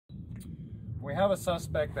We have a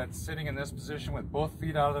suspect that's sitting in this position with both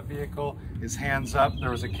feet out of the vehicle, his hands up.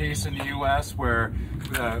 There was a case in the US where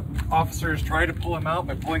the officers tried to pull him out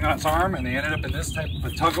by pulling on his arm, and they ended up in this type of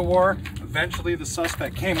a tug of war. Eventually the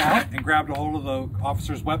suspect came out and grabbed a hold of the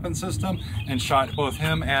officer's weapon system and shot both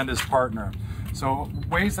him and his partner. So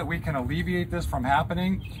ways that we can alleviate this from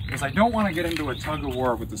happening is I don't want to get into a tug of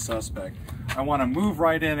war with the suspect. I want to move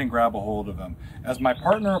right in and grab a hold of him. As my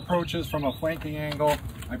partner approaches from a flanking angle,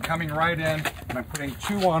 I'm coming right in and I'm putting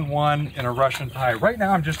 2-on-1 in a Russian tie. Right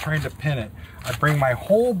now I'm just trying to pin it. I bring my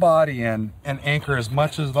whole body in and anchor as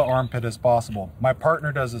much as the armpit as possible. My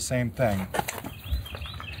partner does the same thing.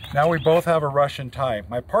 Now we both have a Russian tie.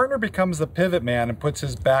 My partner becomes the pivot man and puts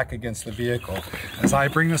his back against the vehicle. As I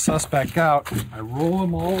bring the suspect out, I roll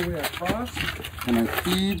him all the way across and I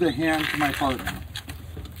feed the hand to my partner.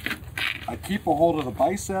 I keep a hold of the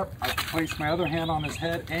bicep, I place my other hand on his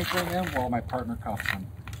head, anchoring him while my partner cuffs him.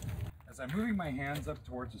 As I'm moving my hands up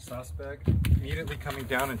towards the suspect, immediately coming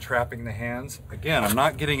down and trapping the hands, again, I'm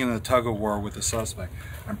not getting in a tug of war with the suspect.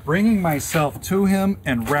 I'm bringing myself to him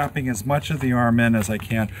and wrapping as much of the arm in as I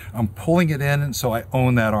can. I'm pulling it in, and so I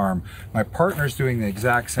own that arm. My partner's doing the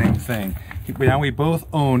exact same thing. Now we both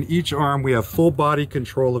own each arm. We have full body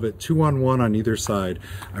control of it, 2-on-1 on either side.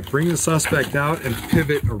 I bring the suspect out and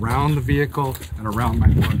pivot around the vehicle and around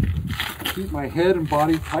my partner. Keep my head and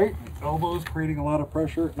body tight, my elbows creating a lot of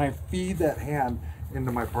pressure, and I feed that hand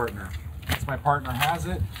into my partner. Once my partner has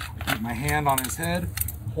it, I keep my hand on his head,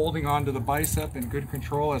 holding onto the bicep in good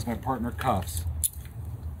control as my partner cuffs.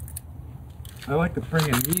 I like to bring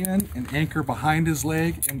a knee in and anchor behind his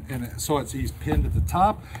leg, and so he's pinned at the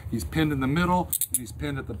top, he's pinned in the middle, and he's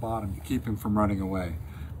pinned at the bottom to keep him from running away.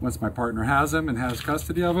 Once my partner has him and has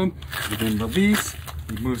custody of him, we then release,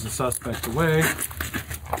 he moves the suspect away.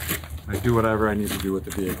 I do whatever I need to do with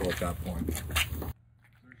the vehicle at that point.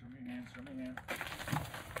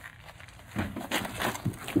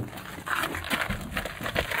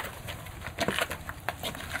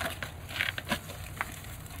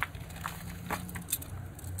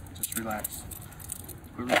 Just relax.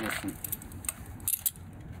 Quit resisting.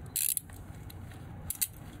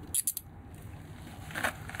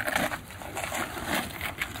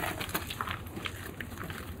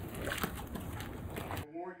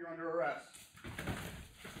 You're under arrest.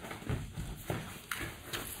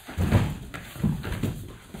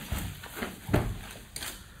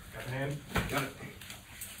 Got an hand? Got it.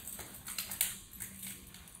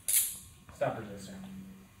 Stop resisting.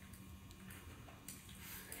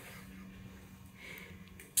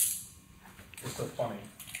 It's so funny.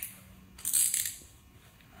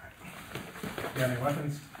 You got any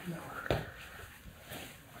weapons? No.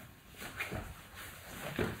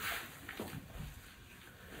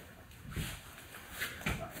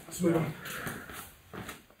 Let's move on.